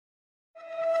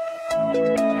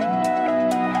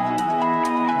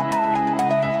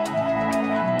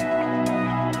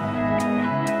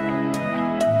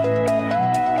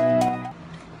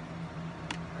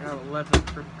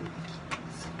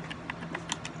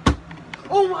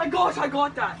Oh my gosh, I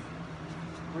got that!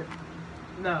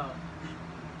 No.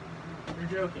 You're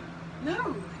joking.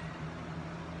 No!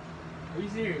 Are you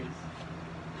serious?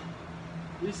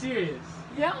 Are you serious?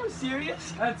 Yeah, I'm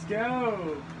serious. Let's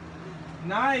go!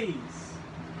 Nice!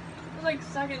 It was like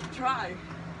second try.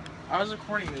 I was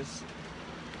recording this.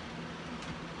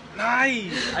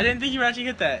 Nice! I didn't think you would actually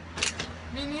hit that.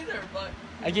 Me neither, but...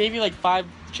 I gave you like 5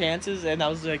 chances and that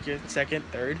was like your second,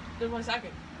 third. That was my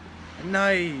second.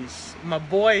 Nice! My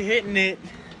boy hitting it.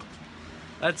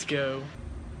 Let's go.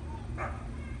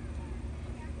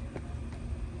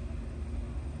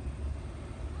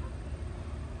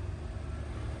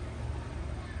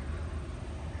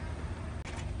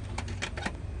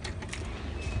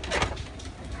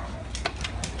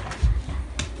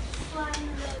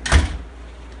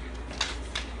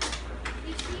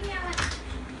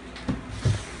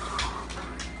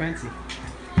 Fancy.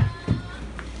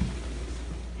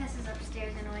 Tess is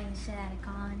upstairs annoying the shit out of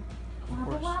Colin.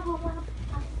 Wobble, wobble, wobble.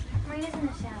 Marina's in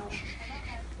the shower.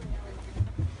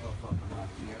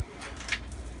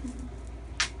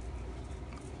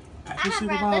 As we see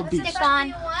the wild beast.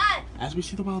 As we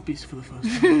see the wild beast for the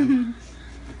first time,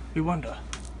 we wonder,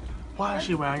 why is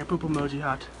she wearing a poop emoji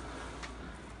hat?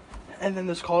 And then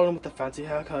there's Colin with the fancy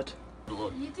haircut.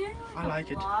 Look, You doing like I like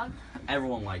a it. vlog?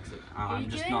 everyone likes it. Are I'm you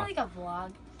just doing not. like a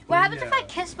vlog? What happens if I Yeah.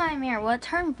 kiss my mirror? Will it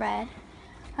turn red? What?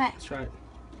 That's right.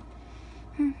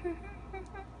 Now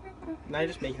you're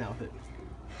just making out with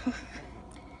it.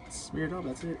 Smear it up,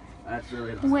 that's it. That's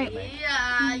really not Wait. something.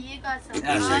 Yeah, you got some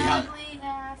Yeah, so you got- ugly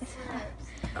ass lips.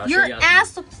 I'll show Your you how to-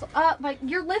 ass looks like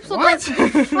your lips look What?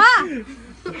 like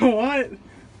fuck. What?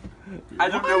 I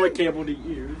don't know what cable to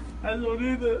use. I don't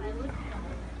either.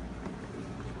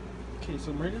 Okay,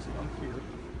 so Marina's up here.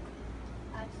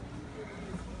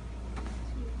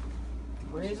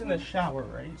 Marina's in the shower,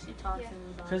 right? She talks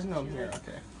Says no, I'm here.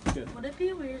 Okay, good. Would it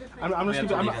be weird if I'm We just have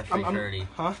to gonna. leave at 3:30.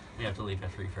 Huh? You have to leave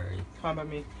at 3:30. Fine by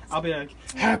me. I'll be like,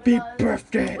 happy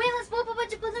birthday. Wait, let's blow up a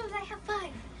bunch of balloons. I have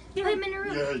 5. Put them in a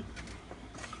room.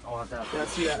 I want that. Yeah,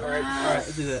 let's do that. All right,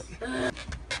 let's do that.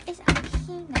 It's a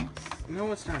penis.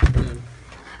 No, it's not. Good.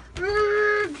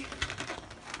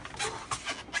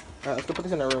 All right, let's go put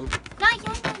this in our room. Not All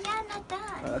done.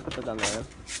 right, let's put that down there. Then.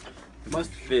 Must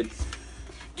fit.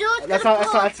 Dude, That's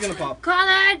not. That's gonna pop.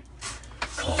 Colin!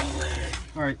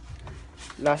 All right,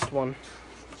 last one.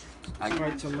 I All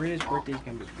right, so Marina's birthday's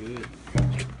gonna be good.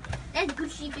 That's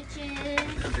Gucci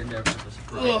bitches. I've been there for the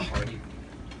surprise party.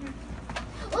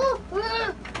 Oh, I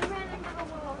ran into the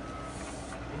wall.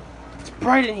 It's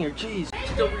bright in here. Jeez.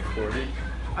 Still recording.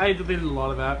 I deleted a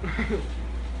lot of that.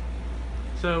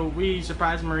 So we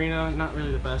surprised Marina. Not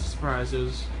really the best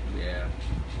surprises. Yeah.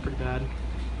 Pretty bad.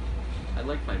 I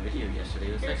liked my video yesterday.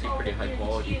 It was actually pretty high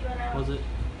quality. Was it?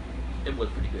 It was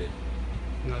pretty good.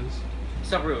 Nice.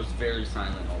 Except for it was very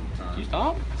silent all the time. Did you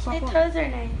stop? Hey, toes are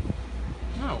nice.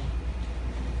 No.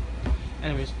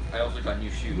 Anyways. I also got new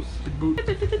shoes.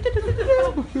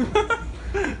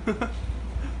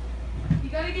 You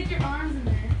gotta get your arms in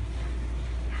there.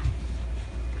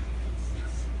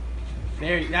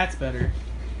 There, that's better.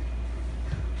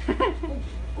 I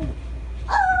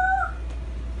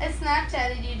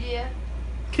Snapchatted you, dear.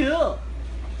 Cool.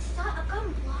 Stop, I'm gonna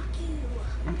block you.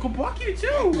 I'm gonna block you too.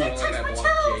 Oh, touch I my blocked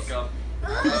toes. Jacob.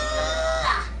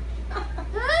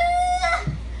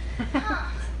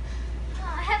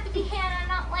 Hefty Hannah,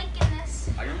 not liking this.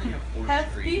 I only have 4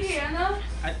 Hefty streaks. Hannah.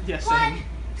 Yes, 1, same.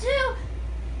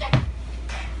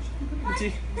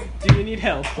 2, Do you need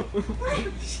help? 1, 2,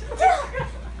 3.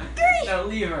 No,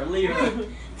 leave her, leave her. 2, You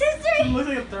 3. look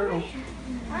like a turtle.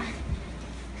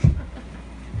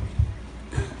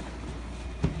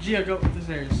 Gia, go up the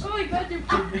stairs. Oh my god, you're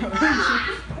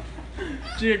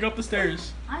Gia, go up the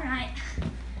stairs. Alright.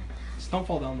 Just don't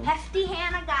fall down though. Hefty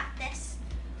Hannah got this.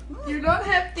 You're not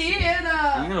Hefty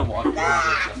Hannah. I'm gonna walk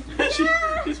over.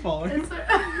 She's falling.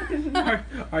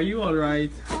 Are you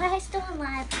alright? Oh, I still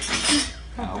alive.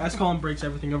 That's Colin breaks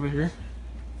everything over here.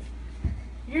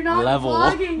 You're not Level.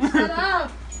 vlogging. Shut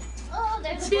up. Oh,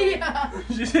 there's a Tia.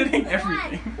 She's hitting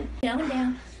everything. Going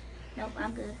down. Nope,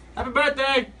 I'm good. Happy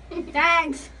birthday!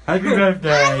 Thanks. Happy birthday!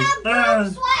 I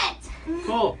have sweat.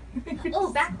 Cool.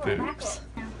 Oh, backward.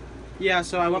 Yeah,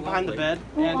 so I went behind the bed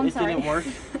and I'm it didn't work.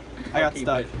 I got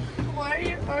stuck. Why are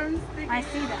your arms sticking? I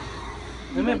see that.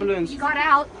 Let me have balloons. You got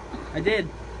out. I did.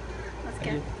 Let's I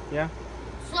go. did. Yeah.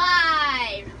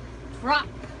 Slide. Drop.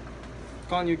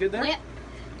 Colin, you good there? Whip.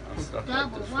 I'm stuck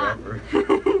Double like this wop. forever.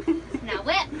 Now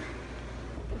whip.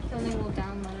 Something will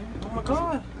download. Oh my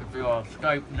god. If you're on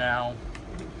Skype now.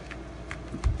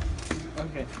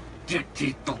 Okay. Dick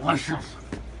teeth delicious.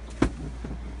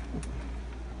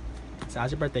 So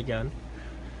how's your birthday going?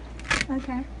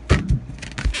 Okay.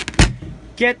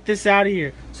 Get this out of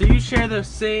here. So you share the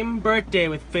same birthday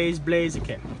with FaZe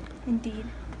Blaziken. Indeed.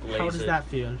 How does that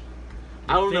feel?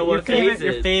 I don't know what FaZe is.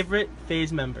 Your favorite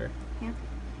FaZe member. Yep.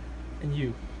 And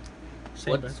you.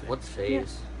 Same birthday. What's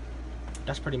FaZe?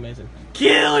 That's pretty amazing.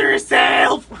 Kill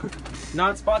yourself!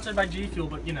 Not sponsored by G Fuel,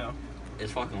 but you know.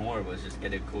 It's fucking horrible. It's just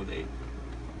get a cool date.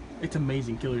 It's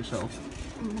amazing. Kill yourself.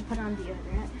 I'm gonna put on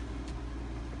deodorant.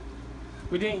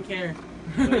 We didn't care.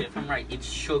 Wait, if I'm right, it's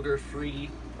sugar-free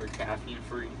or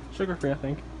caffeine-free. Sugar-free, I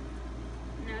think.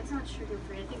 No, it's not sugar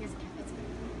free. I think it's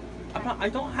I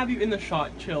don't have you in the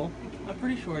shot. Chill. I'm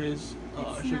pretty sure it is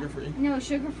sugar-free. No,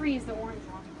 sugar free is the orange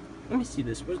one. Let me see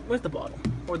this. Where's the bottle?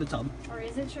 Or the tub? Or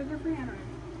is it sugar free? I don't know.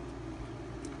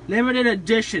 Limited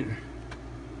edition.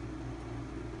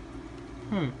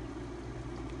 I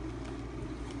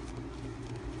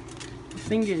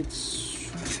think it's...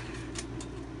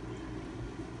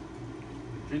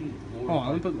 Oh,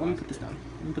 let me put this down.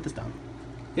 Let me put this down.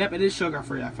 Yep, it is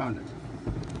sugar-free. I found it.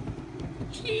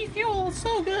 Gee, fuel, it's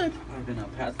so good. I've been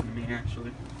passing me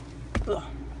actually. Ugh.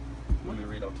 Let me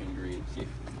read out the ingredients.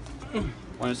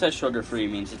 When it says sugar-free, it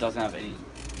means it doesn't have any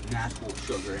natural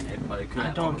sugar in it, but it could.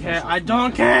 I don't care. I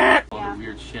don't care. All the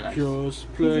weird shit.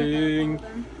 Just playing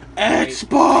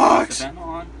Xbox. Is that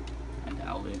on? I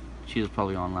doubt it. She was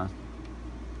probably on last.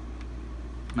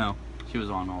 No, she was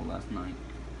on all last night.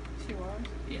 She was?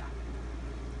 Yeah.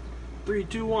 3,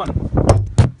 2, 1.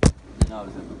 No, it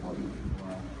was in the morning.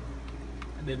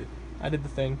 I did it. I did the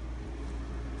thing.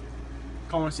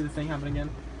 I want to see the thing happen again.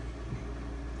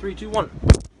 3, 2, 1.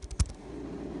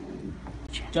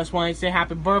 Just want to say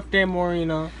happy birthday,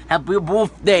 Marina. Happy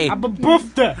birthday. Happy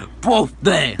birthday.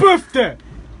 Birthday. Birthday.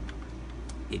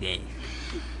 Birthday.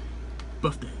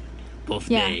 Birthday.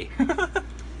 Birthday.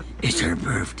 It's her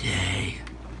birthday.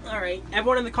 Alright,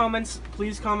 everyone in the comments,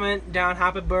 please comment down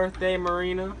happy birthday,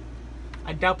 Marina.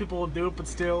 I doubt people will do it, but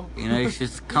still. You know, you should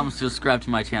come subscribe to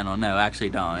my channel. No, actually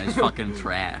don't. It's fucking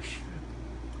trash.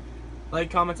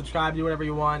 Like, comment, subscribe, do whatever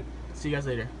you want. See you guys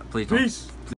later. Please don't. Peace.